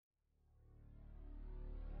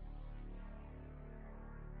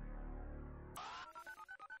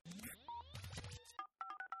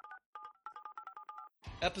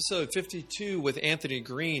Episode 52 with Anthony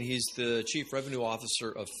Green. He's the Chief Revenue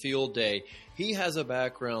Officer of Field Day. He has a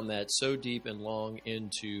background that's so deep and long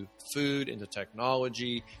into food, into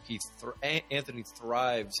technology. Anthony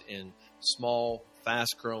thrives in small,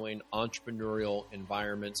 fast-growing, entrepreneurial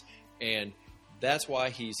environments, and that's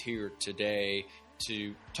why he's here today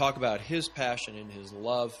to talk about his passion and his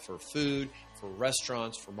love for food, for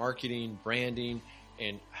restaurants, for marketing, branding,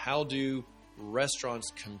 and how do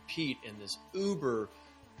restaurants compete in this uber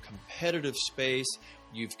competitive space.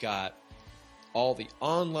 You've got all the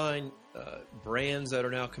online brands that are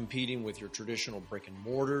now competing with your traditional brick and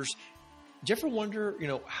mortars. Do you ever wonder,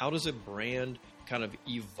 how does a brand kind of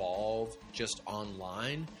evolve just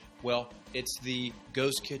online? Well, it's the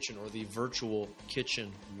ghost kitchen or the virtual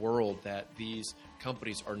kitchen world that these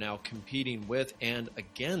companies are now competing with and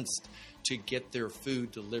against to get their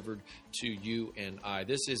food delivered to you and I.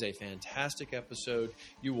 This is a fantastic episode.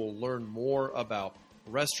 You will learn more about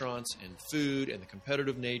restaurants and food and the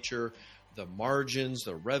competitive nature, the margins,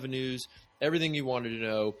 the revenues, everything you wanted to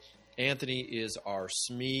know. Anthony is our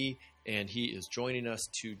SME, and he is joining us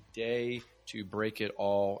today to break it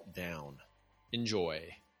all down. Enjoy.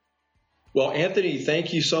 Well, Anthony,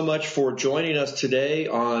 thank you so much for joining us today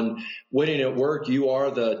on Winning at Work. You are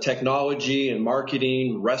the technology and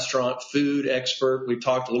marketing, restaurant, food expert. We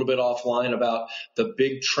talked a little bit offline about the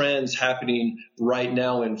big trends happening right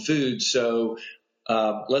now in food. So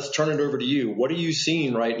let's turn it over to you. What are you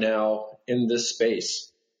seeing right now in this space?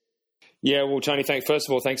 Yeah, well, Tony, first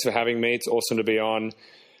of all, thanks for having me. It's awesome to be on.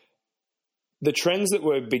 The trends that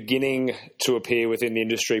were beginning to appear within the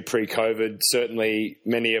industry pre-COVID, certainly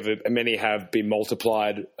many have been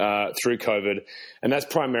multiplied through COVID, and that's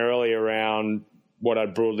primarily around what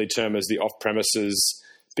I'd broadly term as the off-premises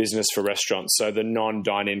business for restaurants, so the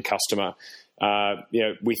non-dine-in customer.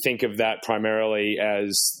 We think of that primarily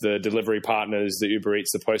as the delivery partners, the Uber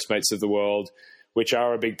Eats, the Postmates of the world, which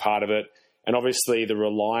are a big part of it. And obviously the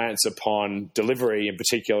reliance upon delivery in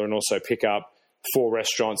particular and also pickup for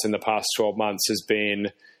restaurants in the past 12 months has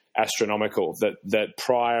been astronomical. That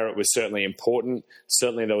prior it was certainly important.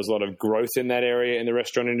 Certainly there was a lot of growth in that area in the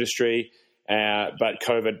restaurant industry, but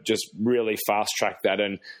COVID just really fast-tracked that.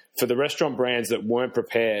 And for the restaurant brands that weren't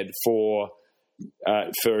prepared for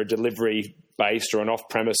a delivery-based or an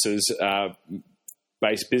off-premises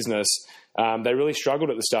based business, they really struggled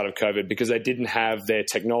at the start of COVID because they didn't have their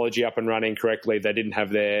technology up and running correctly. They didn't have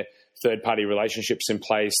their third-party relationships in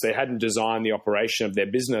place. They hadn't designed the operation of their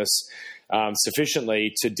business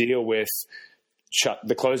sufficiently to deal with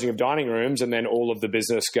the closing of dining rooms and then all of the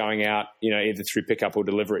business going out, either through pickup or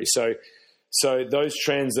delivery. So those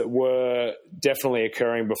trends that were definitely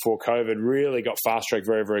occurring before COVID really got fast-tracked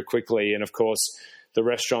very, very quickly. And, of course, the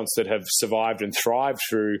restaurants that have survived and thrived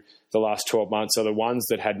through the last 12 months are the ones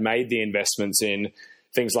that had made the investments in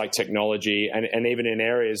things like technology and even in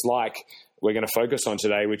areas like we're going to focus on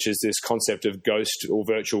today, which is this concept of ghost or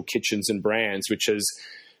virtual kitchens and brands, which has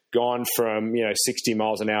gone from 60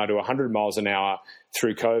 miles an hour to 100 miles an hour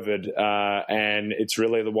through COVID, and it's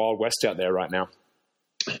really the Wild West out there right now.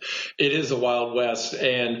 It is the Wild West,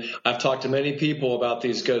 and I've talked to many people about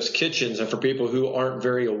these ghost kitchens, and for people who aren't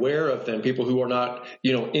very aware of them, people who are not,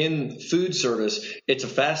 in food service, it's a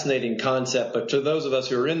fascinating concept. But to those of us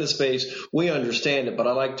who are in the space, we understand it, but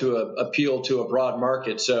I like to appeal to a broad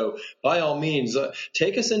market. So by all means,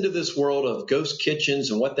 take us into this world of ghost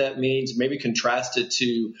kitchens and what that means, maybe contrast it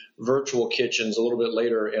to virtual kitchens a little bit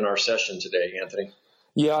later in our session today, Anthony.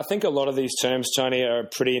 Yeah, I think a lot of these terms, Tony, are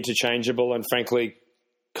pretty interchangeable and frankly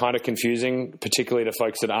kind of confusing, particularly to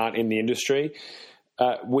folks that aren't in the industry.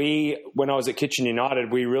 When I was at Kitchen United,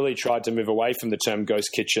 we really tried to move away from the term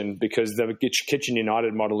ghost kitchen because the Kitchen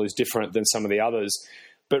United model is different than some of the others.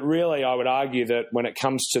 But really, I would argue that when it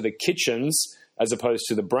comes to the kitchens, as opposed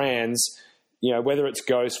to the brands, whether it's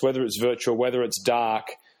ghost, whether it's virtual, whether it's dark,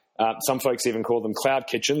 some folks even call them cloud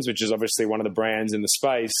kitchens, which is obviously one of the brands in the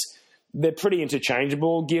space. They're pretty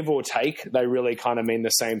interchangeable, give or take. They really kind of mean the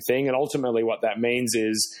same thing. And ultimately what that means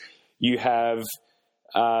is you have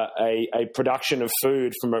a production of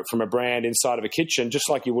food from a brand inside of a kitchen, just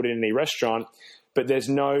like you would in any restaurant, but there's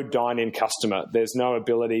no dine-in customer. There's no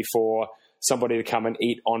ability for somebody to come and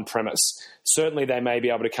eat on premise. Certainly they may be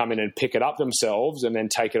able to come in and pick it up themselves and then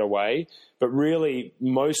take it away. But really,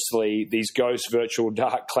 mostly these ghost, virtual,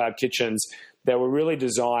 dark cloud kitchens, they were really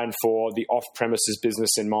designed for the off-premises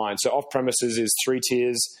business in mind. So off-premises is 3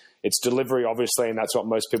 tiers. It's delivery, obviously, and that's what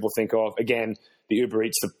most people think of. Again, the Uber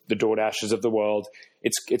Eats, the DoorDashes of the world.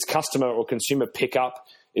 It's customer or consumer pickup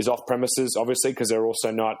is off-premises, obviously, because they're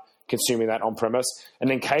also not consuming that on-premise. And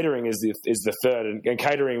then catering is the third. And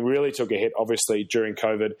catering really took a hit, obviously, during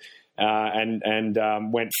COVID.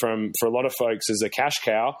 and went from, for a lot of folks, as a cash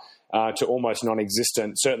cow to almost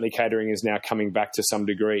non-existent. Certainly catering is now coming back to some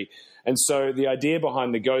degree. And so the idea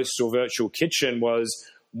behind the Ghost or virtual kitchen was,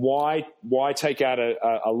 why take out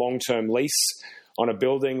a long-term lease on a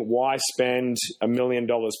building? Why spend $1 million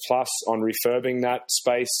plus on refurbing that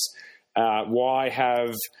space? Why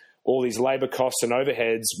have all these labor costs and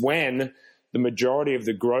overheads when the majority of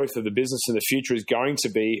the growth of the business in the future is going to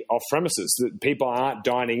be off premises? That people aren't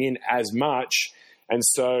dining in as much. And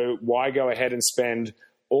so why go ahead and spend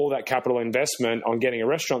all that capital investment on getting a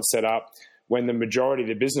restaurant set up when the majority of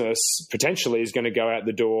the business potentially is going to go out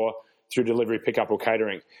the door through delivery, pickup, or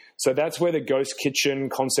catering? So that's where the Ghost Kitchen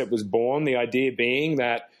concept was born. The idea being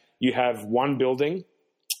that you have one building.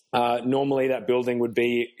 Normally that building would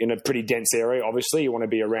be in a pretty dense area. Obviously, you want to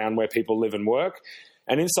be around where people live and work.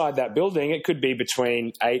 And inside that building, it could be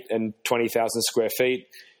between 8 and 20,000 square feet.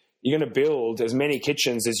 You're going to build as many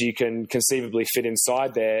kitchens as you can conceivably fit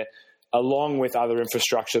inside there, along with other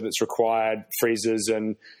infrastructure that's required, freezers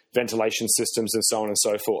and ventilation systems and so on and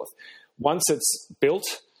so forth. Once it's built,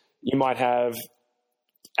 you might have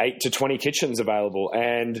 8 to 20 kitchens available,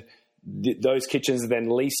 and those kitchens are then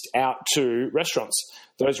leased out to restaurants.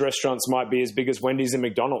 Those restaurants might be as big as Wendy's and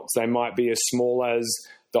McDonald's. They might be as small as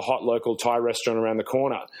the hot local Thai restaurant around the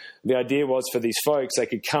corner. The idea was for these folks, they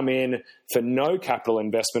could come in for no capital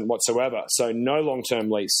investment whatsoever. So no long-term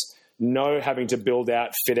lease, no having to build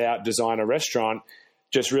out, fit out, design a restaurant,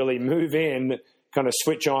 just really move in, kind of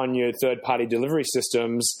switch on your third-party delivery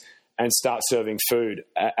systems and start serving food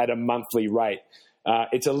at a monthly rate.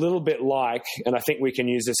 It's a little bit like, and I think we can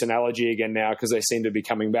use this analogy again now because they seem to be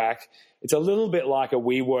coming back, it's a little bit like a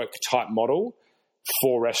WeWork type model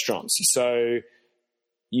for restaurants. So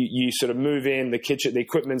you sort of move in, the kitchen, the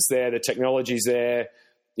equipment's there, the technology's there,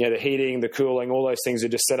 the heating, the cooling, all those things are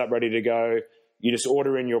just set up ready to go. You just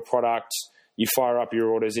order in your product, you fire up your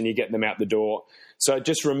orders, and you get them out the door. So it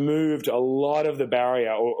just removed a lot of the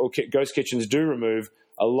barrier, or Ghost Kitchens do remove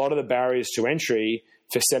a lot of the barriers to entry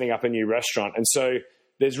for setting up a new restaurant. And so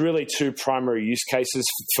there's really two primary use cases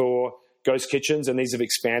for Ghost Kitchens, and these have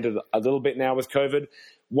expanded a little bit now with COVID.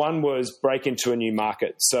 One was break into a new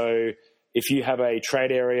market. So if you have a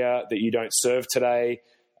trade area that you don't serve today,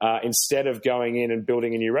 instead of going in and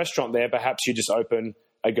building a new restaurant there, perhaps you just open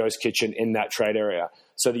a Ghost Kitchen in that trade area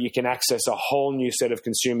so that you can access a whole new set of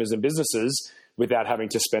consumers and businesses without having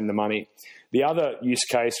to spend the money. The other use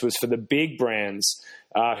case was for the big brands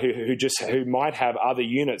who might have other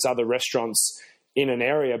units, other restaurants in an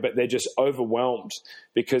area, but they're just overwhelmed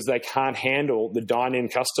because they can't handle the dine-in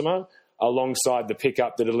customer alongside the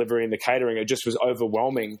pickup, the delivery, and the catering. It just was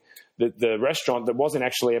overwhelming the restaurant that wasn't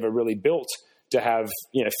actually ever really built to have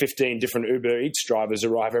 15 different Uber Eats drivers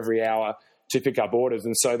arrive every hour to pick up orders.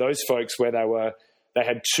 And so those folks where they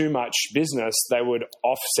had too much business, they would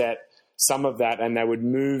offset some of that and they would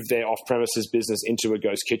move their off-premises business into a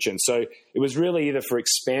Ghost Kitchen. So it was really either for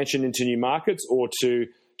expansion into new markets or to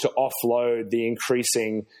offload the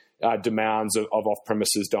increasing demands of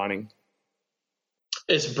off-premises dining.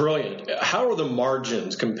 It's brilliant. How are the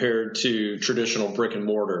margins compared to traditional brick and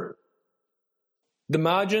mortar? The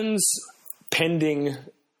margins, pending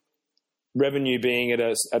revenue being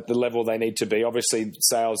at the level they need to be, obviously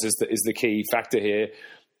sales is the key factor here,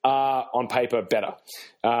 are on paper better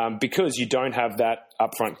because you don't have that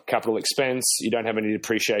upfront capital expense, you don't have any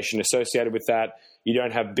depreciation associated with that, you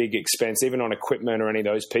don't have big expense even on equipment or any of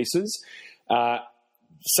those pieces.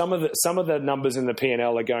 Some of the numbers in the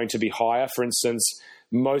P&L are going to be higher. For instance,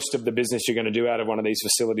 most of the business you're going to do out of one of these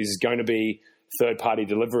facilities is going to be third-party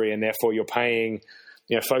delivery, and therefore you're paying,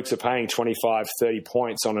 folks are paying 25, 30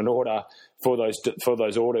 points on an order for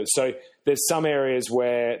those orders. So there's some areas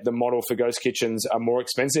where the model for Ghost Kitchens are more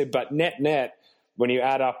expensive, but net, when you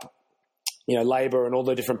add up, labor and all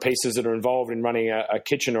the different pieces that are involved in running a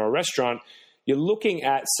kitchen or a restaurant, you're looking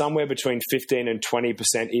at somewhere between 15 and 20%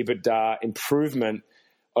 EBITDA improvement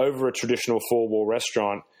over a traditional four-wall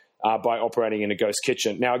restaurant by operating in a Ghost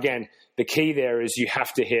Kitchen. Now, again, the key there is you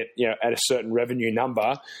have to hit at a certain revenue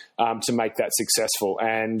number to make that successful.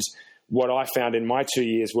 And what I found in my 2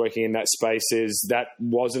 years working in that space is that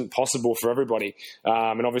wasn't possible for everybody.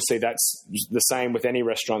 And obviously that's the same with any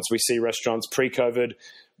restaurants. We see restaurants pre-COVID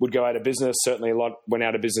would go out of business. Certainly a lot went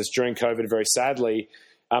out of business during COVID, very sadly.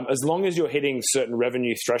 As long as you're hitting certain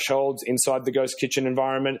revenue thresholds inside the Ghost Kitchen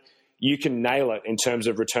environment, you can nail it in terms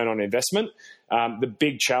of return on investment. The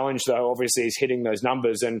big challenge, though, obviously, is hitting those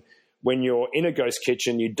numbers. And when you're in a Ghost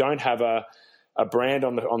Kitchen, you don't have a brand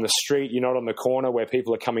on the street. You're not on the corner where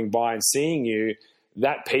people are coming by and seeing you.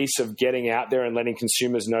 That piece of getting out there and letting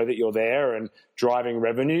consumers know that you're there and driving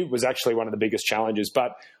revenue was actually one of the biggest challenges.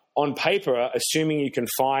 But on paper, assuming you can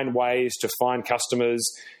find ways to find customers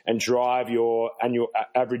and drive your annual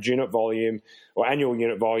average unit volume or annual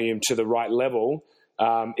unit volume to the right level,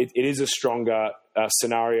 it is a stronger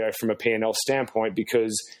scenario from a P&L standpoint,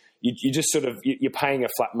 because you just sort of, you're paying a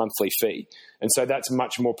flat monthly fee. And so that's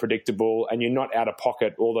much more predictable, and you're not out of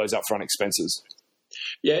pocket all those upfront expenses.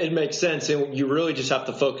 Yeah, it makes sense. And you really just have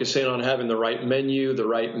to focus in on having the right menu, the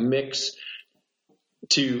right mix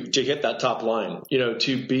to hit that top line,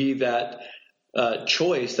 to be that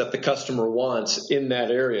choice that the customer wants in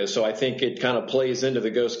that area. So I think it kind of plays into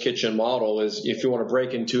the ghost kitchen model. Is if you want to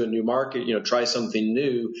break into a new market, try something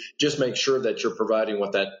new, just make sure that you're providing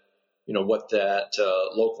what that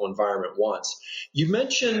local environment wants. You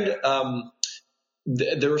mentioned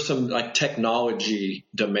there were some like technology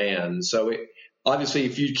demands. So obviously,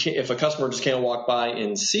 if a customer just can't walk by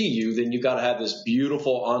and see you, then you've got to have this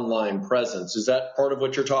beautiful online presence. Is that part of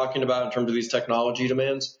what you're talking about in terms of these technology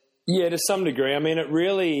demands? Yeah, to some degree. I mean, it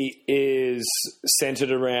really is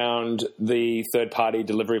centered around the third-party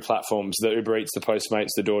delivery platforms, the Uber Eats, the Postmates,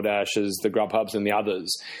 the DoorDashes, the Grubhubs, and the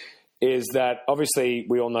others. Is that obviously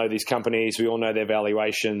we all know these companies, we all know their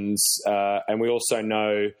valuations, and we also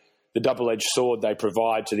know the double-edged sword they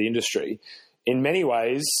provide to the industry. In many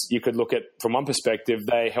ways, you could look at, from one perspective,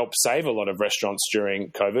 they help save a lot of restaurants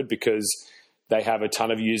during COVID because they have a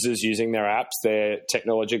ton of users using their apps. They're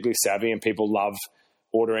technologically savvy and people love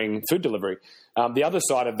ordering food delivery. The other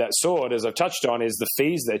side of that sword, as I've touched on, is the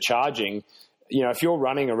fees they're charging. If you're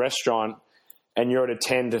running a restaurant and you're at a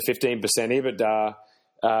 10 to 15% EBITDA,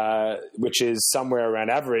 which is somewhere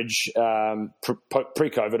around average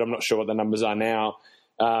pre-COVID, I'm not sure what the numbers are now,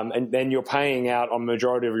 and then you're paying out on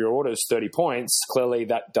majority of your orders 30 points, clearly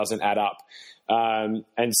that doesn't add up.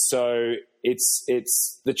 And so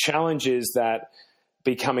it's the challenge is that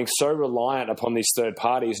becoming so reliant upon these third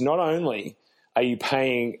parties, not only are you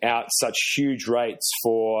paying out such huge rates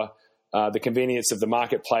for the convenience of the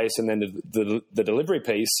marketplace and then the delivery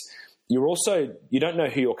piece, you don't know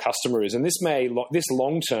who your customer is. And this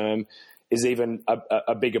long term is even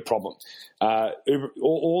a bigger problem.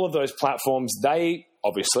 All of those platforms, they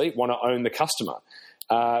obviously want to own the customer.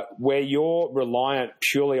 Where you're reliant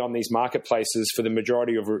purely on these marketplaces for the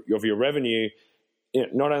majority of your revenue,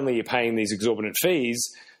 not only are you paying these exorbitant fees,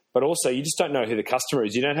 but also you just don't know who the customer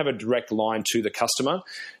is. You don't have a direct line to the customer.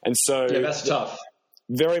 And so yeah, that's tough.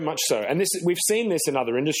 Very much so. And we've seen this in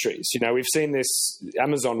other industries. We've seen this,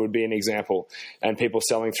 Amazon would be an example, and people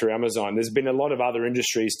selling through Amazon. There's been a lot of other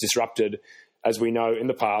industries disrupted, as we know in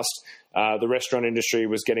the past. The restaurant industry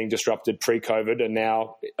was getting disrupted pre-COVID, and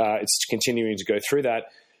now it's continuing to go through that.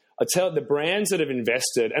 I tell you, the brands that have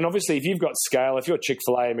invested, and obviously if you've got scale, if you're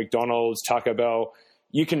Chick-fil-A, McDonald's, Taco Bell,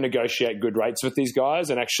 you can negotiate good rates with these guys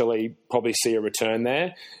and actually probably see a return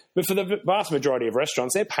there. But for the vast majority of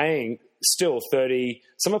restaurants, they're paying still 30.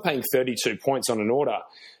 Some are paying 32 points on an order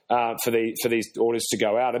for these orders to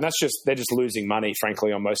go out, and they're just losing money,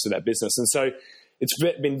 frankly, on most of that business. And so it's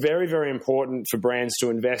been very, very important for brands to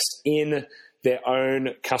invest in their own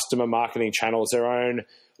customer marketing channels, their own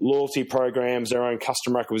loyalty programs, their own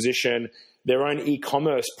customer acquisition, their own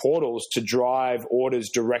e-commerce portals to drive orders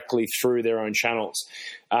directly through their own channels.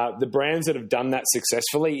 The brands that have done that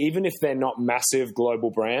successfully, even if they're not massive global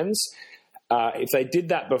brands, if they did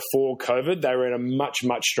that before COVID, they were in a much,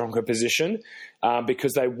 much stronger position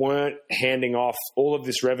because they weren't handing off all of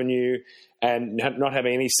this revenue and not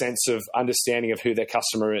having any sense of understanding of who their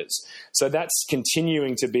customer is. So that's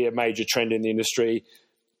continuing to be a major trend in the industry.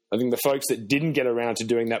 I think the folks that didn't get around to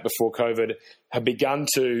doing that before COVID have begun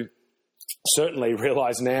to certainly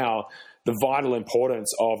realize now the vital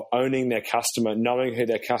importance of owning their customer, knowing who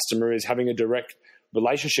their customer is, having a direct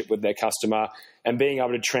relationship with their customer, and being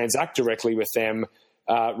able to transact directly with them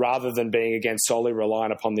rather than being, again, solely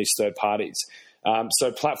reliant upon these third parties.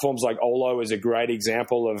 So platforms like Olo is a great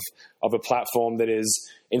example of a platform that is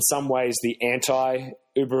in some ways the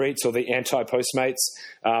anti-Uber Eats or the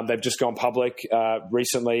anti-Postmates. They've just gone public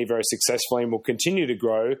recently very successfully and will continue to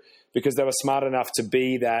grow because they were smart enough to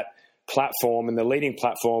be that platform and the leading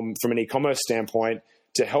platform from an e-commerce standpoint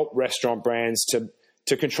to help restaurant brands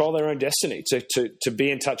to control their own destiny, to be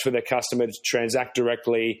in touch with their customer, to transact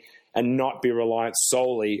directly and not be reliant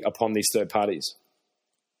solely upon these third parties.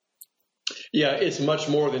 Yeah, it's much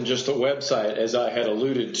more than just a website, as I had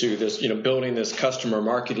alluded to. This, building this customer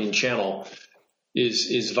marketing channel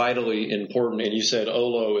is vitally important. And you said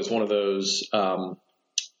Olo is one of those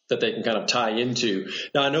that they can kind of tie into.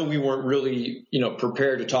 Now, I know we weren't really,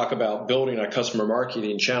 prepared to talk about building a customer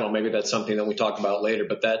marketing channel. Maybe that's something that we talk about later,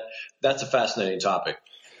 but that's a fascinating topic.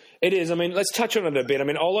 It is. I mean, let's touch on it a bit. I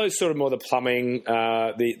mean, Olo is sort of more the plumbing,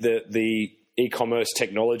 the e-commerce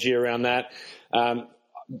technology around that.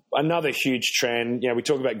 Another huge trend, we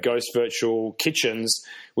talk about ghost virtual kitchens.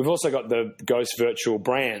 We've also got the ghost virtual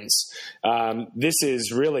brands. This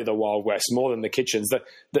is really the Wild West more than the kitchens.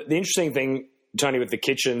 The interesting thing, Tony, with the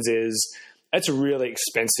kitchens is it's a really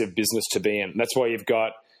expensive business to be in. That's why you've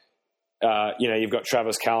got, you've got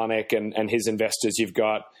Travis Kalanick and his investors. You've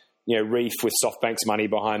got, Reef with SoftBank's money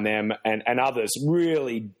behind them and others,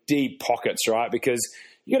 really deep pockets, right? Because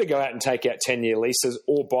you got to go out and take out 10-year leases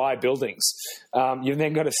or buy buildings. You've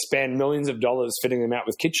then got to spend millions of dollars fitting them out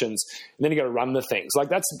with kitchens, and then you got to run the things. Like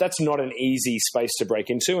that's not an easy space to break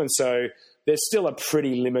into, and so there's still a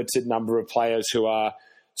pretty limited number of players who are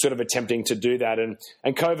sort of attempting to do that. And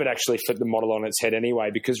COVID actually flipped the model on its head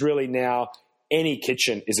anyway, because really now any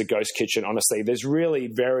kitchen is a ghost kitchen. Honestly, there's really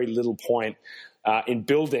very little point in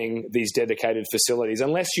building these dedicated facilities,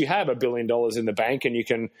 unless you have $1 billion in the bank and you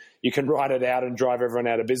can write it out and drive everyone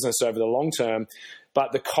out of business over the long term.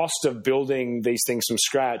 But the cost of building these things from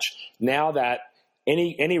scratch, now that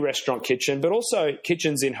any restaurant kitchen, but also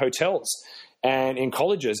kitchens in hotels and in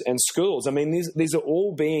colleges and schools, I mean, these are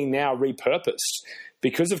all being now repurposed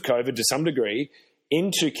because of COVID to some degree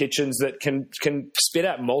into kitchens that can spit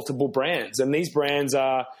out multiple brands. And these brands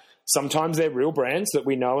are, sometimes they're real brands that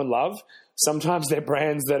we know and love. Sometimes they're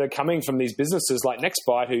brands that are coming from these businesses like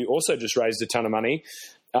Nextbite, who also just raised a ton of money.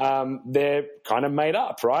 They're kind of made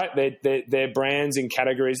up, right? They're brands in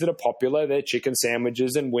categories that are popular. They're chicken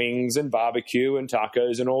sandwiches and wings and barbecue and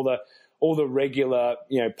tacos and all the regular,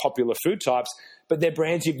 popular food types, but they're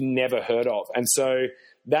brands you've never heard of. And so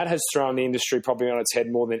that has thrown the industry probably on its head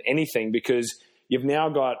more than anything, because you've now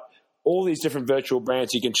got all these different virtual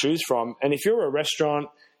brands you can choose from. And if you're a restaurant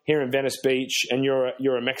here in Venice Beach and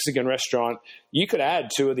you're a Mexican restaurant, you could add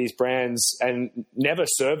 2 of these brands and never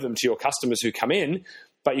serve them to your customers who come in,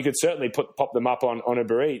 but you could certainly pop them up on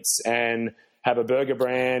Uber Eats and have a burger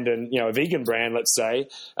brand and a vegan brand, let's say,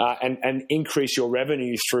 and increase your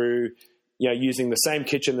revenue through using the same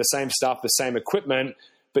kitchen, the same stuff, the same equipment,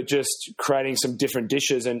 but just creating some different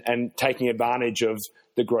dishes and taking advantage of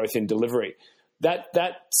the growth in delivery.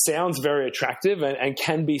 That sounds very attractive and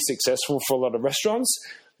can be successful for a lot of restaurants.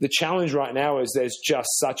 The challenge right now is there's just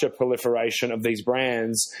such a proliferation of these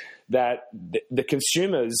brands that the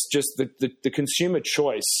consumers, just the consumer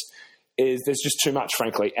choice there's just too much,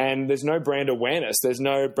 frankly. And there's no brand awareness. There's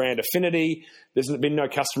no brand affinity. There's been no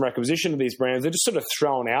customer acquisition of these brands. They're just sort of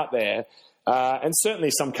thrown out there. And certainly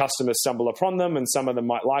some customers stumble upon them and some of them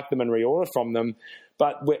might like them and reorder from them.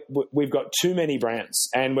 But we've got too many brands,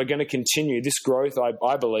 and we're going to continue. This growth,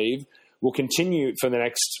 I believe, will continue for the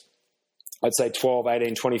next, I'd say, 12,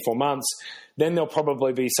 18, 24 months. Then there'll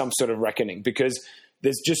probably be some sort of reckoning, because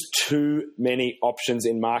there's just too many options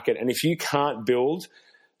in market. And if you can't build,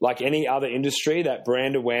 like any other industry, that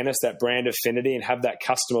brand awareness, that brand affinity, and have that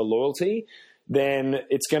customer loyalty, then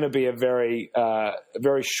it's going to be a very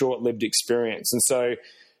short-lived experience. And so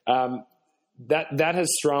that has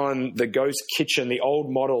thrown the ghost kitchen, the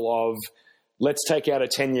old model of let's take out a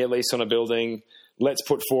 10-year lease on a building, let's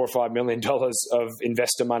put $4 or $5 million of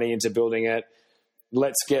investor money into building it,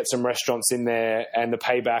 let's get some restaurants in there, and the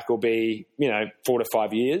payback will be 4 to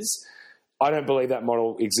 5 years. I don't believe that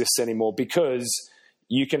model exists anymore, because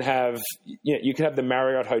you can have the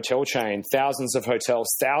Marriott hotel chain, thousands of hotels,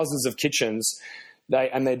 thousands of kitchens.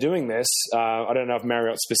 They're doing this. I don't know if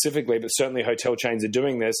Marriott specifically, but certainly hotel chains are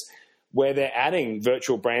doing this, where they're adding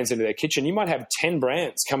virtual brands into their kitchen. You might have 10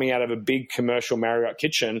 brands coming out of a big commercial Marriott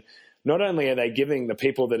kitchen. Not only are they giving the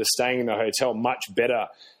people that are staying in the hotel much better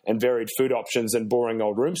and varied food options than boring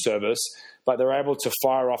old room service, but they're able to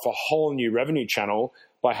fire off a whole new revenue channel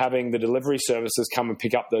by having the delivery services come and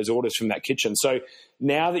pick up those orders from that kitchen. So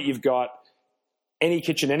now that you've got any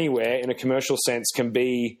kitchen anywhere in a commercial sense can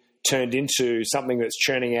be turned into something that's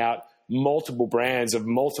churning out multiple brands of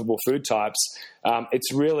multiple food types,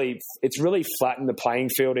 it's really flattened the playing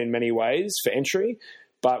field in many ways for entry.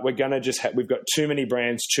 But we're going to we've got too many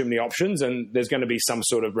brands, too many options, and there's going to be some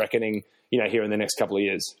sort of reckoning, here in the next couple of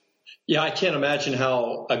years. Yeah, I can't imagine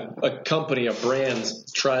how a company, a brand,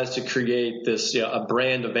 tries to create this, a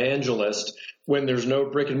brand evangelist when there's no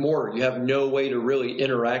brick and mortar. You have no way to really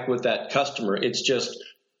interact with that customer. It's just,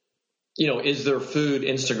 is their food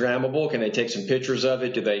Instagrammable? Can they take some pictures of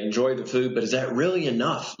it? Do they enjoy the food? But is that really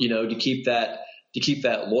enough, to keep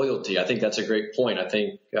that loyalty? I think that's a great point. I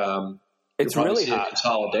think it's really hard.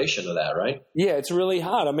 Consolidation of that, right? Yeah, it's really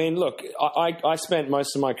hard. I mean, look, I spent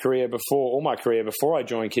most of my career before I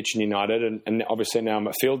joined Kitchen United, and obviously now I'm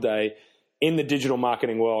at Field Day, in the digital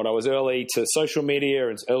marketing world. I was early to social media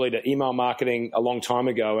and early to email marketing a long time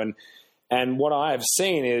ago. And what I have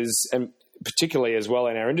seen is, and particularly as well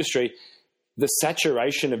in our industry, the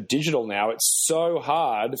saturation of digital now, it's so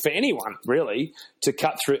hard for anyone really to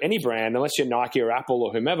cut through, any brand, unless you're Nike or Apple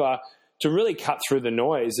or whomever, to really cut through the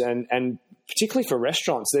noise. And particularly for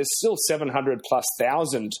restaurants, there's still 700 plus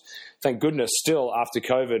thousand, thank goodness, still after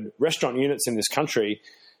COVID, restaurant units in this country.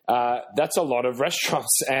 That's a lot of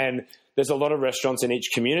restaurants, and there's a lot of restaurants in each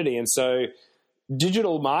community. And so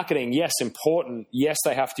digital marketing, yes, important. Yes,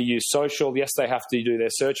 they have to use social. Yes, they have to do their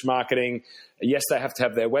search marketing. Yes, they have to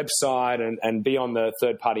have their website and be on the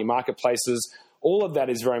third-party marketplaces. All of that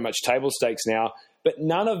is very much table stakes now. But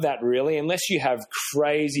none of that really, unless you have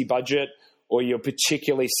crazy budget or you're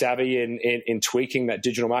particularly savvy in tweaking that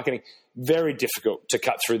digital marketing, very difficult to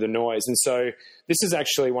cut through the noise. And so this is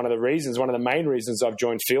actually one of the main reasons I've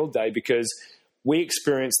joined Field Day, because we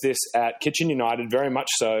experienced this at Kitchen United very much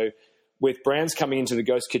so, with brands coming into the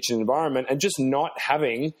ghost kitchen environment and just not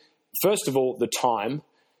having, first of all, the time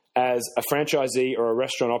as a franchisee or a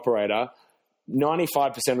restaurant operator.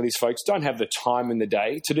 95% of these folks don't have the time in the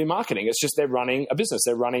day to do marketing. It's just they're running a business.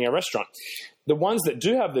 They're running a restaurant. The ones that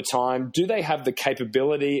do have the time, do they have the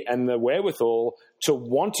capability and the wherewithal to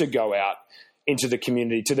want to go out into the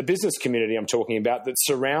community, to the business community I'm talking about, that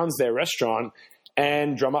surrounds their restaurant,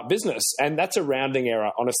 and drum up business? And that's a rounding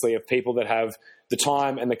error, honestly, of people that have the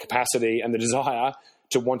time and the capacity and the desire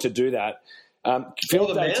to want to do that. Feel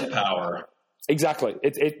the manpower. Exactly.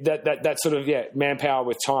 That sort of, manpower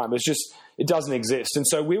with time. It doesn't exist. And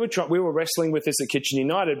so we were wrestling with this at Kitchen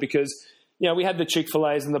United because, we had the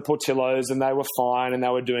Chick-fil-A's and the Portillo's, and they were fine and they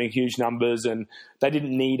were doing huge numbers and they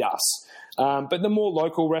didn't need us. But the more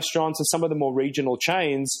local restaurants and some of the more regional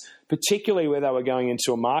chains, particularly where they were going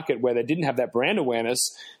into a market where they didn't have that brand awareness,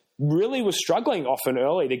 really were struggling often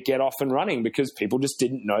early to get off and running because people just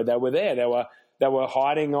didn't know they were there. They were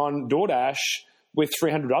hiding on DoorDash with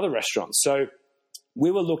 300 other restaurants. So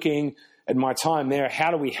we were looking at my time there,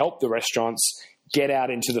 how do we help the restaurants get out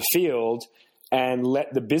into the field and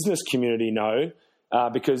let the business community know,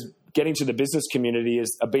 because getting to the business community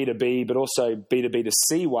is a B2B, but also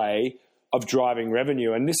B2B2C way of driving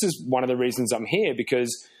revenue. And this is one of the reasons I'm here,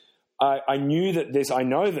 because I know that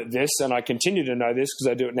this, and I continue to know this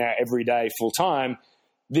because I do it now every day full time.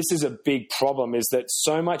 This is a big problem, is that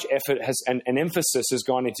so much effort and emphasis has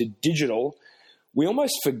gone into digital. We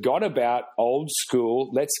almost forgot about old school.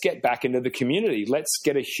 Let's get back into the community. Let's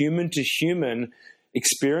get a human to human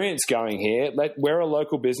experience going here. We're a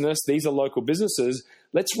local business. These are local businesses.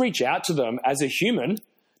 Let's reach out to them as a human,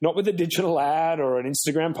 not with a digital ad or an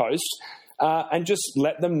Instagram post, and just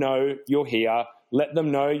let them know you're here. Let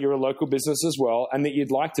them know you're a local business as well, and that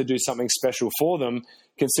you'd like to do something special for them,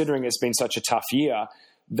 considering it's been such a tough year.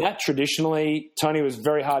 That traditionally, Tony, was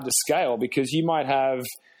very hard to scale because you might have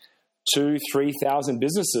 2,000-3,000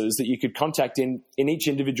 businesses that you could contact in each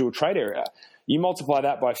individual trade area. You multiply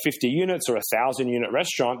that by 50 units or 1,000 unit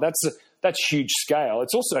restaurant, that's huge scale.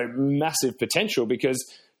 It's also massive potential, because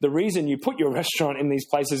the reason you put your restaurant in these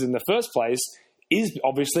places in the first place is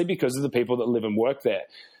obviously because of the people that live and work there.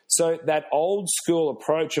 So that old school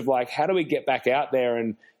approach of like, how do we get back out there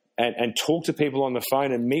and talk to people on the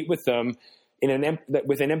phone and meet with them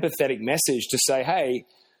with an empathetic message to say, hey,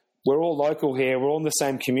 we're all local here. We're all in the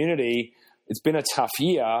same community. It's been a tough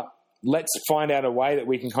year. Let's find out a way that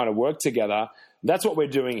we can kind of work together. That's what we're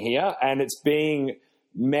doing here. And it's being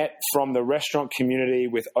met from the restaurant community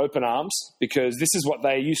with open arms, because this is what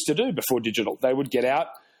they used to do before digital. They would get out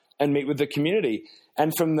and meet with the community.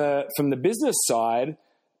 And from the business side,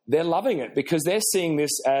 they're loving it because they're seeing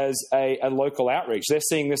this as a local outreach. They're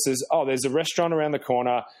seeing this as, there's a restaurant around the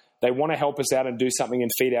corner. They want to help us out and do something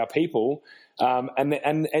and feed our people. And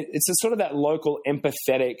it's a sort of that local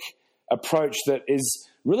empathetic approach that is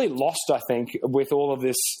really lost, I think, with all of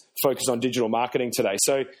this focus on digital marketing today.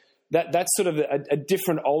 So that's sort of a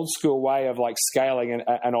different old school way of like scaling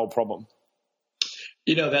an old problem.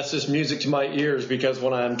 That's just music to my ears, because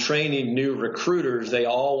when I'm training new recruiters, they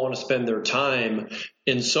all want to spend their time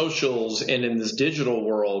in socials and in this digital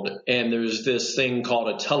world. And there's this thing called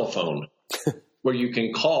a telephone where you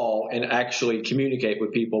can call and actually communicate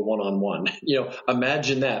with people one-on-one.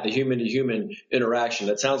 Imagine that, the human-to-human interaction.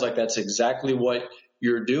 That sounds like that's exactly what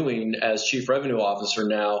you're doing as Chief Revenue Officer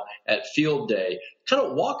now at Field Day. Kind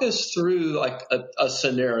of walk us through like a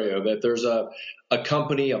scenario that there's a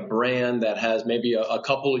company, a brand that has maybe a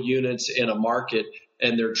couple of units in a market,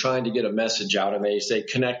 and they're trying to get a message out, and they say,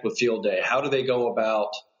 connect with Field Day. How do they go about,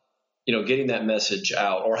 getting that message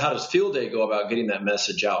out? Or how does Field Day go about getting that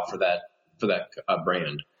message out for that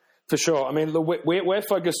brand? For sure. I mean, we're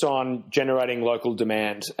focused on generating local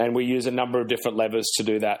demand, and we use a number of different levers to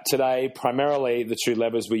do that. Today, primarily the two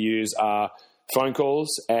levers we use are phone calls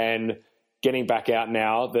and getting back out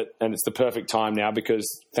now, and it's the perfect time now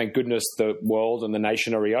because thank goodness the world and the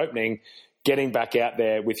nation are reopening, getting back out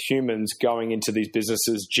there with humans going into these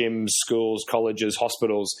businesses, gyms, schools, colleges,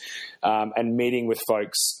 hospitals, and meeting with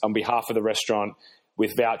folks on behalf of the restaurant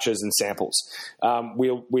with vouchers and samples.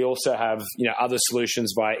 We also have other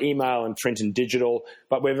solutions via email and print and digital,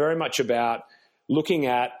 but we're very much about looking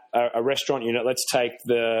at a restaurant unit. Let's take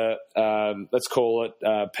let's call it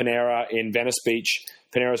Panera in Venice Beach.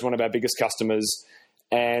 Panera is one of our biggest customers,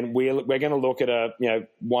 and we're going to look at a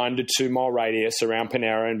 1 to 2 mile radius around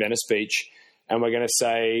Panera in Venice Beach, and we're going to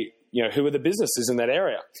say, who are the businesses in that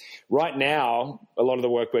area? Right now, a lot of the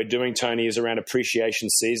work we're doing, Tony, is around appreciation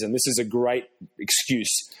season. This is a great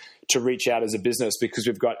excuse to reach out as a business because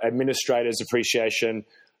we've got administrators appreciation,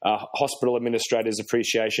 hospital administrators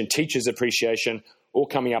appreciation, teachers appreciation, all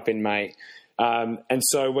coming up in May. And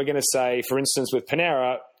so we're going to say, for instance, with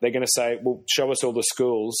Panera, they're going to say, well, show us all the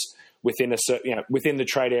schools within the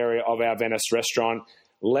trade area of our Venice restaurant.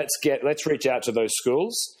 Let's reach out to those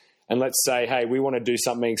schools and let's say, hey, we want to do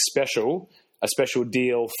something special, a special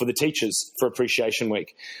deal for the teachers for Appreciation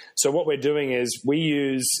Week. So what we're doing is we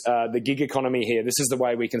use the gig economy here. This is the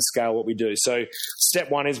way we can scale what we do. So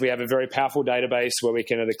step one is we have a very powerful database where we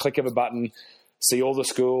can, at a click of a button, see all the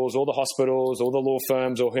schools, all the hospitals, all the law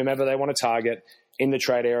firms, or whomever they want to target in the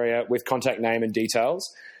trade area with contact name and details.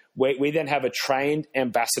 We then have a trained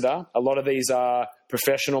ambassador. A lot of these are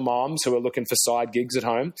professional moms who are looking for side gigs at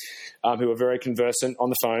home, who are very conversant on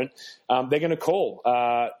the phone. They're going to call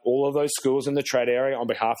all of those schools in the trade area on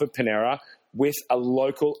behalf of Panera with a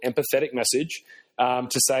local empathetic message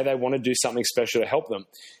to say they want to do something special to help them.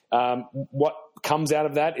 What comes out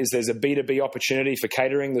of that is there's a B2B opportunity for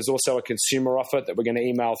catering. There's also a consumer offer that we're going to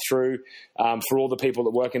email through for all the people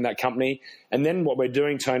that work in that company. And then what we're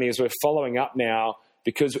doing, Tony, is we're following up now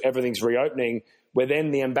because everything's reopening, where then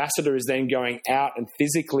the ambassador is then going out and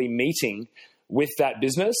physically meeting with that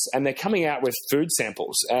business, and they're coming out with food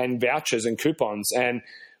samples and vouchers and coupons. And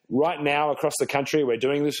right now across the country, we're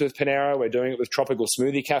doing this with Panera, we're doing it with Tropical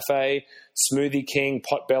Smoothie Cafe, Smoothie King,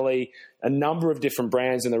 Potbelly, a number of different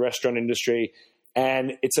brands in the restaurant industry.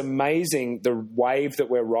 And it's amazing the wave that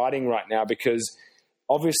we're riding right now because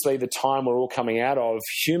obviously the time we're all coming out of,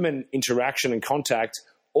 human interaction and contact,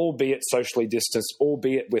 albeit socially distanced,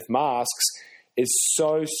 albeit with masks, is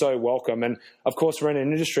so, so welcome. And of course, we're in an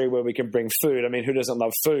industry where we can bring food. I mean, who doesn't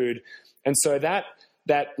love food? And so that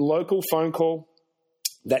local phone call,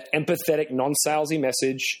 that empathetic, non-salesy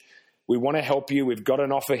message, we want to help you. We've got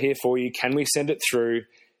an offer here for you. Can we send it through?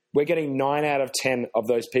 We're getting 9 out of 10 of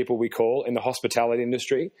those people we call in the hospitality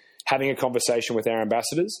industry having a conversation with our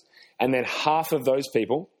ambassadors. And then half of those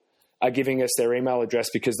people are giving us their email address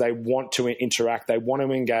because they want to interact, they want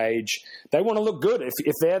to engage, they want to look good.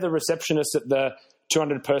 If they're the receptionist at the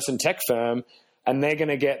 200-person tech firm and they've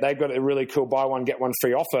got a really cool buy one, get one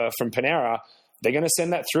free offer from Panera, they're going to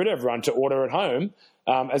send that through to everyone to order at home,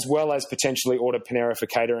 as well as potentially order Panera for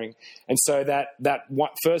catering. And so that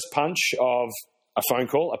first punch of a phone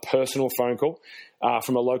call, a personal phone call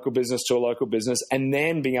from a local business to a local business, and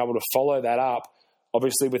then being able to follow that up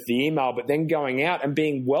obviously with the email, but then going out and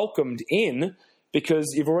being welcomed in because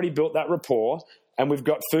you've already built that rapport and we've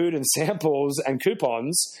got food and samples and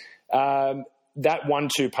coupons. That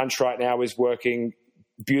 1-2 punch right now is working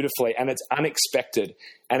beautifully, and it's unexpected,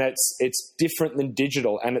 and it's different than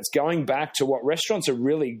digital, and it's going back to what restaurants are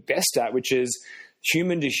really best at, which is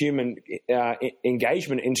human-to-human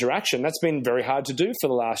engagement, interaction. That's been very hard to do for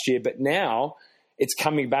the last year, but now it's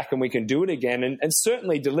coming back and we can do it again. And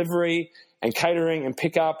certainly delivery and catering and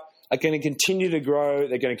pickup are going to continue to grow.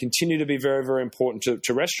 They're going to continue to be very, very important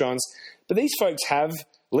to restaurants. But these folks have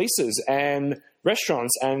leases and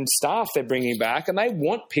restaurants and staff they're bringing back, and they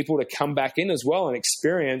want people to come back in as well and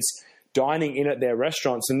experience dining in at their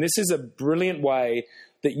restaurants. And this is a brilliant way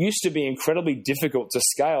that used to be incredibly difficult to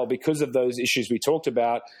scale because of those issues we talked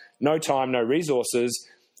about, no time, no resources.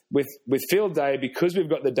 With Field Day, because we've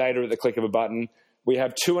got the data at the click of a button, we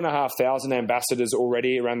have 2,500 ambassadors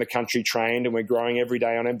already around the country trained, and we're growing every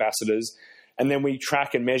day on ambassadors. And then we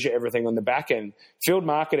track and measure everything on the back end. Field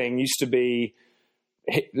marketing used to be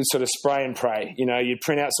sort of spray and pray. You'd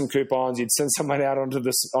print out some coupons, you'd send someone out onto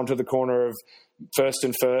the corner of First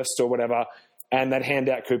and First or whatever, and they'd hand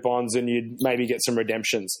out coupons and you'd maybe get some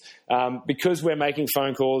redemptions. Because we're making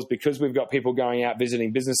phone calls, because we've got people going out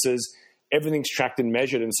visiting businesses, everything's tracked and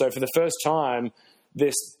measured. And so for the first time,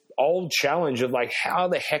 this old challenge of how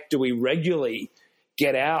the heck do we regularly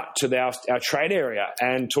get out to our trade area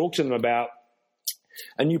and talk to them about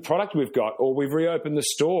a new product we've got, or we've reopened the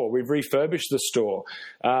store, we've refurbished the store,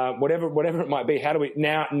 whatever it might be. How do we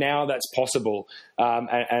now that's possible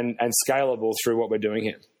and scalable through what we're doing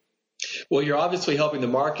here? Well, you're obviously helping the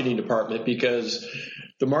marketing department because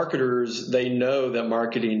the marketers, they know that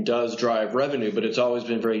marketing does drive revenue, but it's always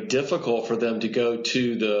been very difficult for them to go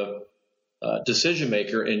to the decision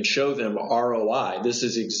maker and show them ROI. This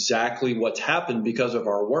is exactly what's happened because of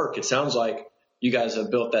our work. It sounds like you guys have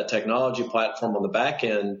built that technology platform on the back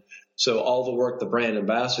end. So all the work the brand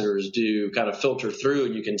ambassadors do kind of filter through,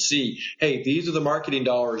 and you can see, hey, these are the marketing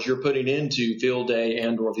dollars you're putting into Field Day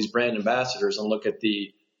and or these brand ambassadors, and look at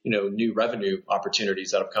the new revenue opportunities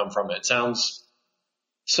that have come from it. It sounds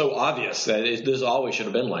so obvious that this always should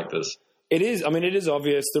have been like this. It is. I mean, it is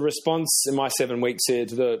obvious. The response in my 7 weeks here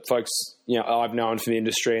to the folks, I've known for the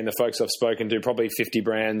industry and the folks I've spoken to, probably 50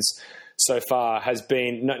 brands so far, has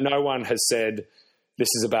been no one has said this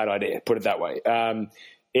is a bad idea. Put it that way.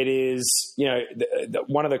 It is,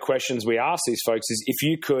 one of the questions we ask these folks is if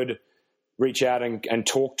you could reach out and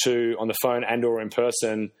talk to on the phone and or in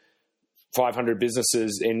person 500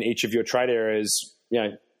 businesses in each of your trade areas,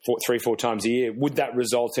 3-4 times a year, would that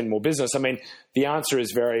result in more business? I mean, the answer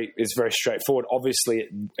is very straightforward. Obviously,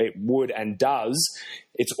 it would and does.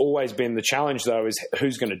 It's always been the challenge, though, is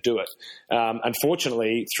who's going to do it.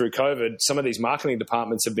 Unfortunately, through COVID, some of these marketing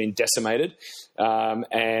departments have been decimated,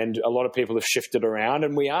 and a lot of people have shifted around.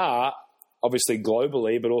 And we are, obviously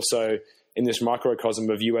globally, but also in this microcosm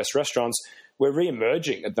of US restaurants, we're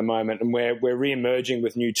re-emerging at the moment, and we're re-emerging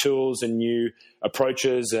with new tools and new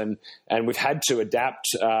approaches, and we've had to adapt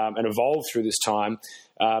and evolve through this time.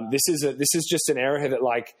 This is just an area that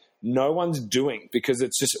no one's doing because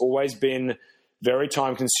it's just always been very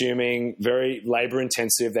time consuming, very labor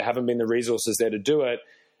intensive. There haven't been the resources there to do it,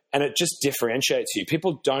 and it just differentiates you.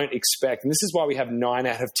 People don't expect, and this is why we have 9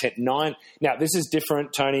 out of 10. Now, this is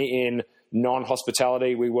different, Tony, in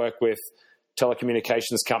non-hospitality. We work with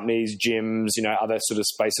telecommunications companies, gyms, other sort of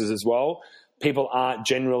spaces as well. People aren't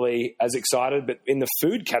generally as excited, but in the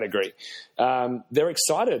food category, they're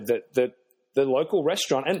excited that the local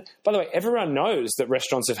restaurant, and by the way, everyone knows that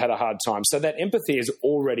restaurants have had a hard time. So that empathy is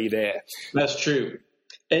already there. That's true.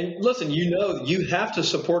 And listen, you have to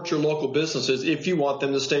support your local businesses if you want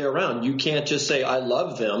them to stay around. You can't just say, I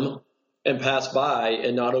love them, and pass by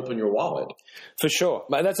and not open your wallet. For sure.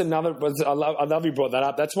 That's another, I love you brought that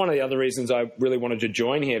up. That's one of the other reasons I really wanted to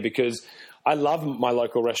join here, because I love my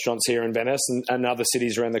local restaurants here in Venice and other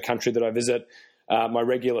cities around the country that I visit, my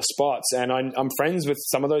regular spots. And I'm friends with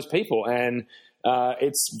some of those people, and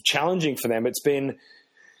it's challenging for them. It's been,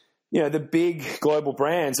 the big global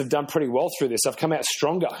brands have done pretty well through this. I've come out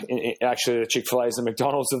stronger, actually, the Chick-fil-A's and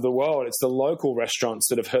McDonald's of the world. It's the local restaurants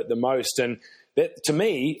that have hurt the most. And to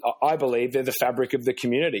me, I believe they're the fabric of the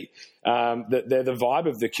community. They're the vibe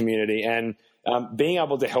of the community, and being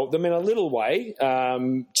able to help them in a little way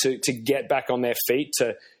to get back on their feet,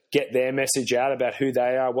 to get their message out about who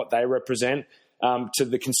they are, what they represent, to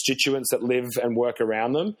the constituents that live and work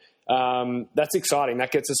around them. That's exciting.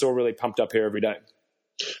 That gets us all really pumped up here every day.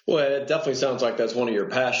 Well, it definitely sounds like that's one of your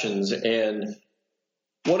passions. And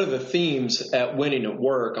one of the themes at Winning at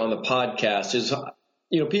Work on the podcast is,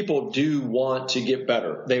 people do want to get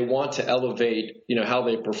better. They want to elevate, how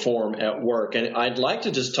they perform at work. And I'd like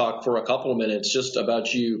to just talk for a couple of minutes just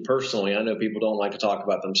about you personally. I know people don't like to talk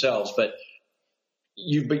about themselves, but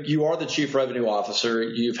you are the Chief Revenue Officer.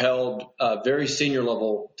 You've held very senior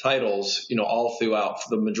level titles, all throughout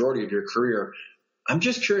for the majority of your career. I'm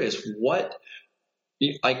just curious,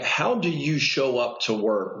 how do you show up to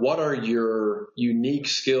work? What are your unique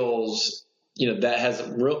skills, that has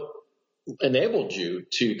enabled you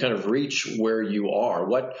to kind of reach where you are?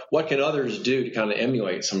 What can others do to kind of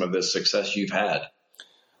emulate some of this success you've had?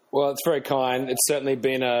 Well, it's very kind. It's certainly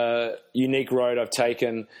been a unique road I've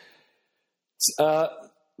taken. I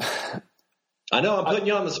know I'm putting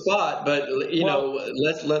you on the spot, but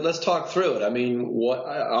let's talk through it. I mean,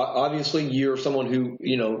 obviously you're someone who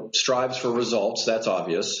strives for results. That's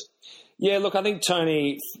obvious. Yeah, look, I think,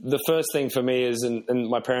 Tony, the first thing for me is, and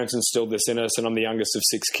my parents instilled this in us, and I'm the youngest of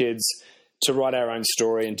 6 kids, to write our own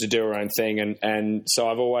story and to do our own thing. And so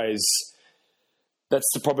I've always, that's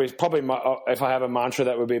probably my, if I have a mantra,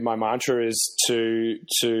 that would be my mantra, is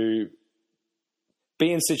to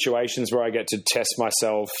be in situations where I get to test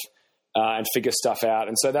myself and figure stuff out.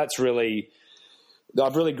 And so I've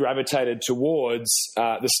really gravitated towards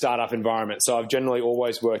the startup environment. So I've generally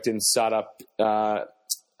always worked in startup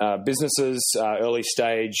businesses, early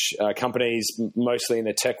stage companies, mostly in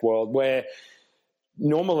the tech world, where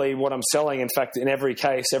normally what I'm selling, in fact, in every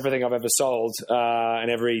case, everything I've ever sold and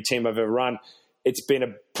every team I've ever run it's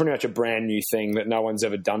been pretty much a brand new thing that no one's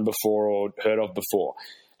ever done before or heard of before.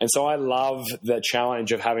 And so I love the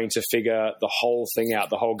challenge of having to figure the whole thing out,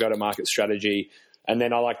 the whole go-to-market strategy. And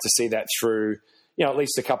then I like to see that through, at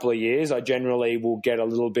least a couple of years. I generally will get a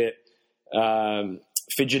little bit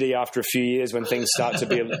fidgety after a few years when things start to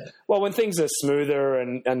be, when things are smoother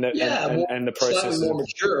and the process is more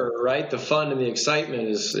mature, right? The fun and the excitement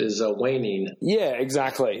is waning. Yeah,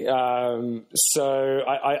 exactly. So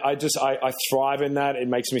I thrive in that. It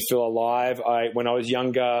makes me feel alive. When I was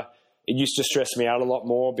younger, it used to stress me out a lot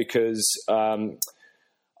more because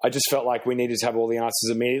I just felt like we needed to have all the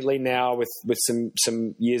answers immediately. Now with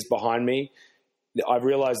some years behind me, I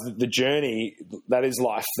realized that the journey, that is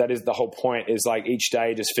life. That is the whole point, is like each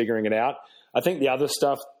day just figuring it out. I think the other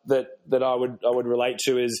stuff that I would relate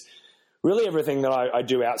to is really everything that I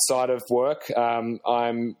do outside of work.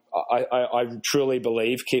 I truly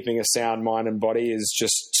believe keeping a sound mind and body is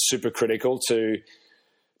just super critical to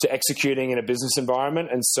executing in a business environment.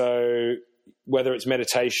 And so whether it's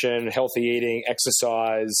meditation, healthy eating,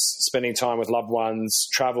 exercise, spending time with loved ones,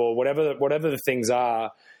 travel, whatever the things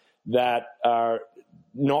are that are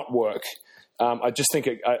not work, I just think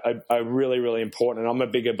are really, really important. And I'm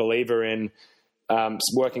a bigger believer in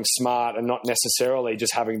working smart and not necessarily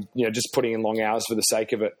just having, just putting in long hours for the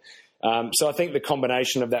sake of it. So I think the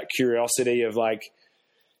combination of that curiosity of like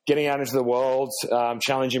getting out into the world,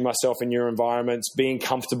 challenging myself in new environments, being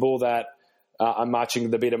comfortable that I'm marching to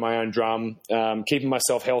the beat of my own drum, keeping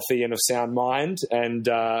myself healthy and of sound mind, and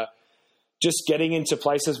just getting into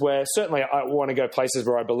places where certainly I want to go places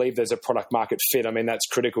where I believe there's a product market fit. I mean, that's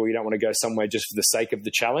critical. You don't want to go somewhere just for the sake of the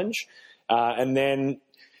challenge. And then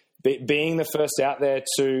being the first out there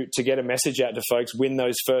to get a message out to folks, win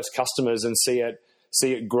those first customers and see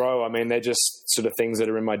it grow. I mean, they're just sort of things that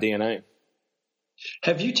are in my DNA.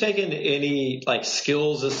 Have you taken any like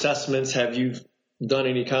skills assessments? Have you done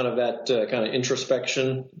any kind of that kind of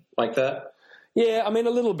introspection like that? Yeah, I mean,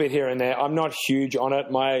 a little bit here and there. I'm not huge on it.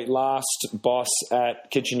 My last boss at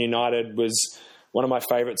Kitchen United was one of my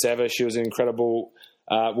favorites ever. She was an incredible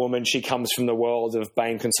woman. She comes from the world of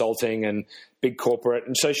Bain Consulting and big corporate.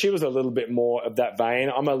 And so she was a little bit more of that vein.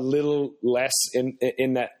 I'm a little less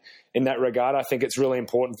in that regard. I think it's really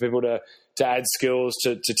important for people to add skills,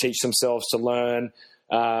 to teach themselves, to learn.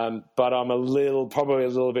 But I'm probably a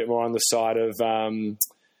little bit more on the side of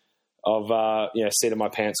seat of my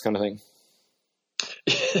pants kind of thing.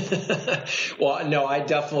 Well, no, I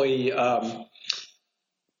definitely, that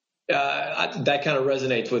kind of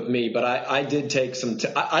resonates with me, but I did take some,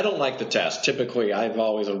 I don't like the test. Typically, I've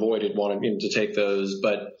always avoided wanting to take those,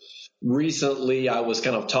 but recently I was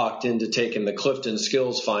kind of talked into taking the Clifton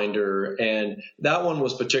Skills Finder, and that one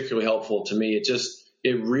was particularly helpful to me.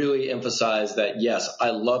 It really emphasized that, yes,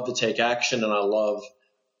 I love to take action and I love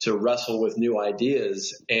to wrestle with new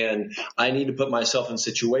ideas, and I need to put myself in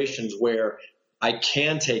situations where I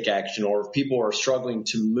can take action, or if people are struggling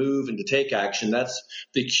to move and to take action, that's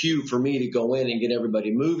the cue for me to go in and get everybody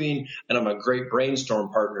moving. And I'm a great brainstorm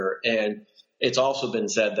partner. And it's also been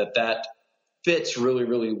said that fits really,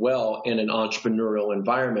 really well in an entrepreneurial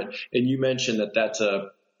environment. And you mentioned that that's a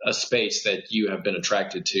space that you have been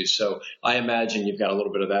attracted to. So I imagine you've got a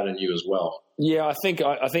little bit of that in you as well. Yeah, I think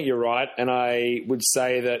you're right. And I would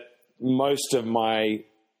say that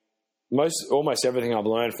almost everything I've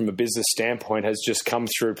learned from a business standpoint has just come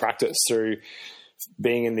through practice, through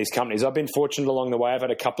being in these companies. I've been fortunate along the way. I've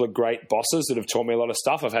had a couple of great bosses that have taught me a lot of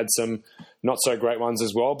stuff. I've had some not so great ones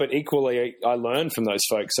as well, but equally I learned from those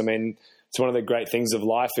folks. I mean, it's one of the great things of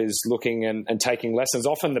life is looking and taking lessons.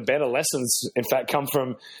 Often the better lessons, in fact, come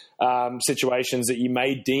from situations that you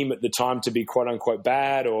may deem at the time to be quote unquote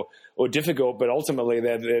bad or difficult, but ultimately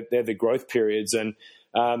they're the growth periods. And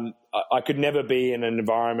I could never be in an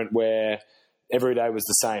environment where every day was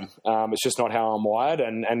the same. It's just not how I'm wired,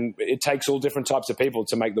 and it takes all different types of people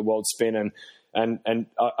to make the world spin. And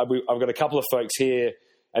I've got a couple of folks here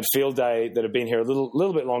at Field Day that have been here a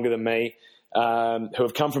little bit longer than me, who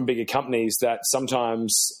have come from bigger companies that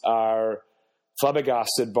sometimes are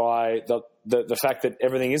flabbergasted by the fact that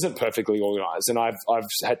everything isn't perfectly organized. And I've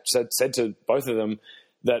said to both of them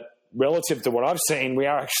that relative to what I've seen, we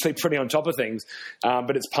are actually pretty on top of things,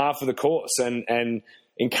 but it's par for the course, and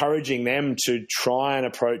encouraging them to try and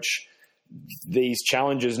approach these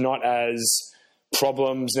challenges not as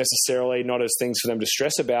problems necessarily, not as things for them to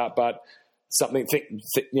stress about, but something,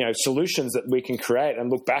 solutions that we can create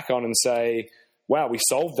and look back on and say, wow, we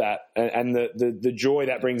solved that. And the joy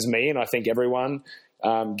that brings me, and I think everyone,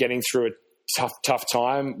 getting through a tough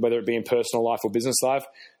time, whether it be in personal life or business life,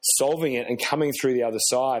 solving it and coming through the other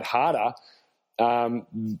side harder,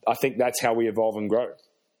 I think that's how we evolve and grow.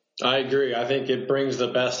 I agree. I think it brings the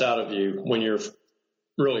best out of you when you're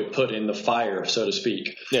really put in the fire, so to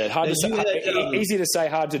speak. Yeah, easy to say,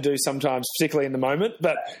 hard to do sometimes, particularly in the moment,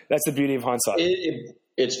 but that's the beauty of hindsight.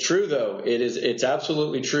 It's true, though. It's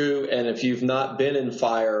absolutely true. And if you've not been in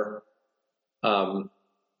fire, I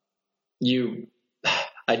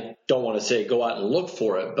don't want to say go out and look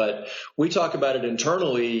for it, but we talk about it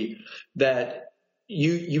internally that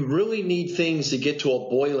you really need things to get to a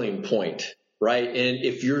boiling point, right? And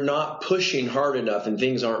if you're not pushing hard enough and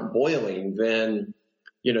things aren't boiling, then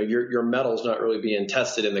your metal's not really being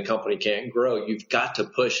tested and the company can't grow. You've got to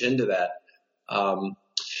push into that.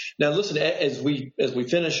 Now, listen, as we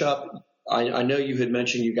finish up, I know you had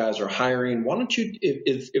mentioned you guys are hiring. Why don't you,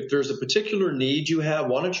 if there's a particular need you have,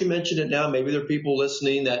 why don't you mention it now? Maybe there are people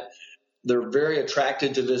listening that they're very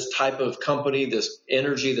attracted to this type of company, this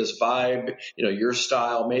energy, this vibe, your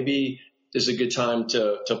style. Maybe this is a good time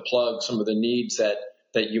to plug some of the needs that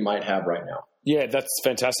you might have right now. Yeah, that's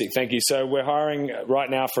fantastic. Thank you. So we're hiring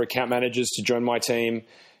right now for account managers to join my team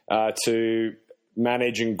to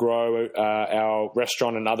manage and grow our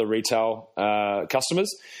restaurant and other retail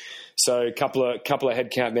customers. So a couple of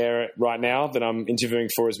headcount there right now that I'm interviewing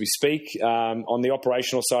for as we speak. On the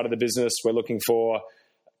operational side of the business, we're looking for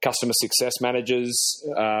customer success managers.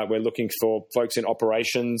 We're looking for folks in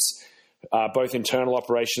operations, both internal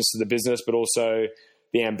operations to the business, but also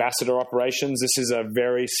the ambassador operations. This is a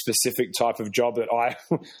very specific type of job that I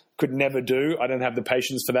could never do. I don't have the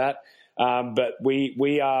patience for that. But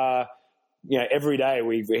we are, every day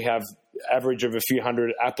we have average of a few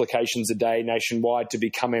hundred applications a day nationwide to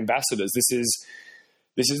become ambassadors. This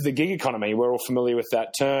is the gig economy. We're all familiar with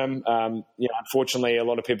that term. Unfortunately, a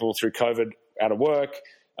lot of people through COVID out of work.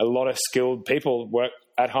 A lot of skilled people work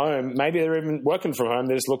at home. Maybe they're even working from home.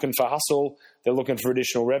 They're just looking for hustle. They're looking for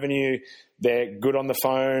additional revenue. They're good on the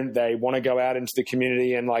phone. They want to go out into the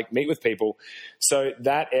community and meet with people. So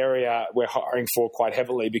that area we're hiring for quite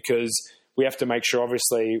heavily because we have to make sure,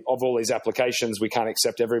 obviously, of all these applications, we can't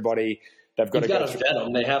accept everybody. They've got to vet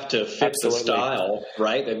them. They have to fit the style,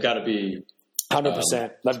 right? They've got to be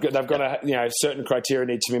 100%. They've got to, certain criteria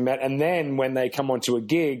need to be met. And then when they come onto a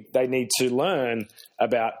gig, they need to learn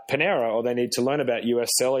about Panera, or they need to learn about US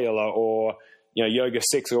Cellular or, Yoga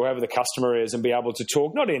 6 or whoever the customer is, and be able to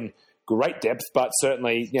talk, not in great depth, but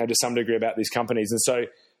certainly, to some degree about these companies. And so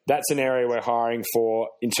that's an area we're hiring for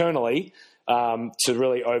internally to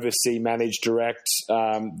really oversee, manage, direct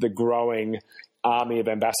the growing army of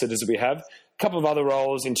ambassadors that we have. Couple of other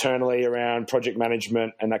roles internally around project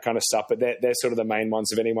management and that kind of stuff, but they're sort of the main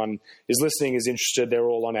ones. If anyone is listening, is interested, they're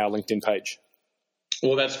all on our LinkedIn page.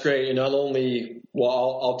 Well, that's great. And not only,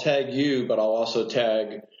 I'll tag you, but I'll also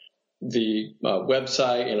tag the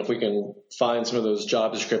website. And if we can find some of those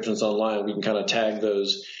job descriptions online, we can kind of tag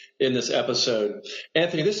those in this episode.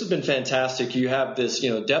 Anthony, this has been fantastic. You have this,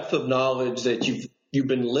 depth of knowledge that you've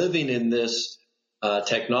been living in this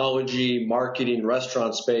technology, marketing,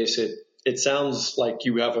 restaurant space. It sounds like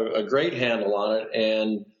you have a great handle on it,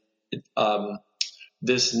 and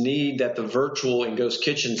this need that the virtual and ghost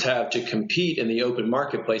kitchens have to compete in the open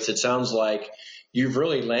marketplace, it sounds like you've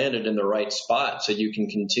really landed in the right spot so you can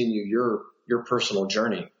continue your personal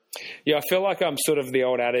journey. Yeah, I feel like I'm sort of the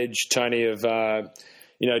old adage, Tony, of,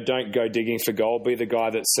 don't go digging for gold, be the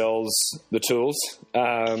guy that sells the tools.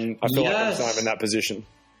 I feel like I'm kind of in that position.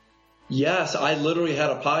 Yes, I literally had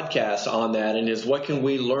a podcast on that, and is what can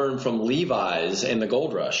we learn from Levi's and the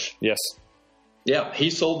Gold Rush? Yes. Yeah, he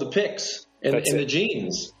sold the picks and the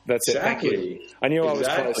jeans. That's exactly. It. I knew I was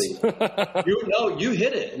close. You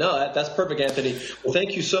hit it. No, that's perfect, Anthony. Well,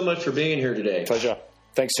 thank you so much for being here today. Pleasure.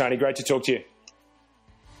 Thanks, Tony. Great to talk to you.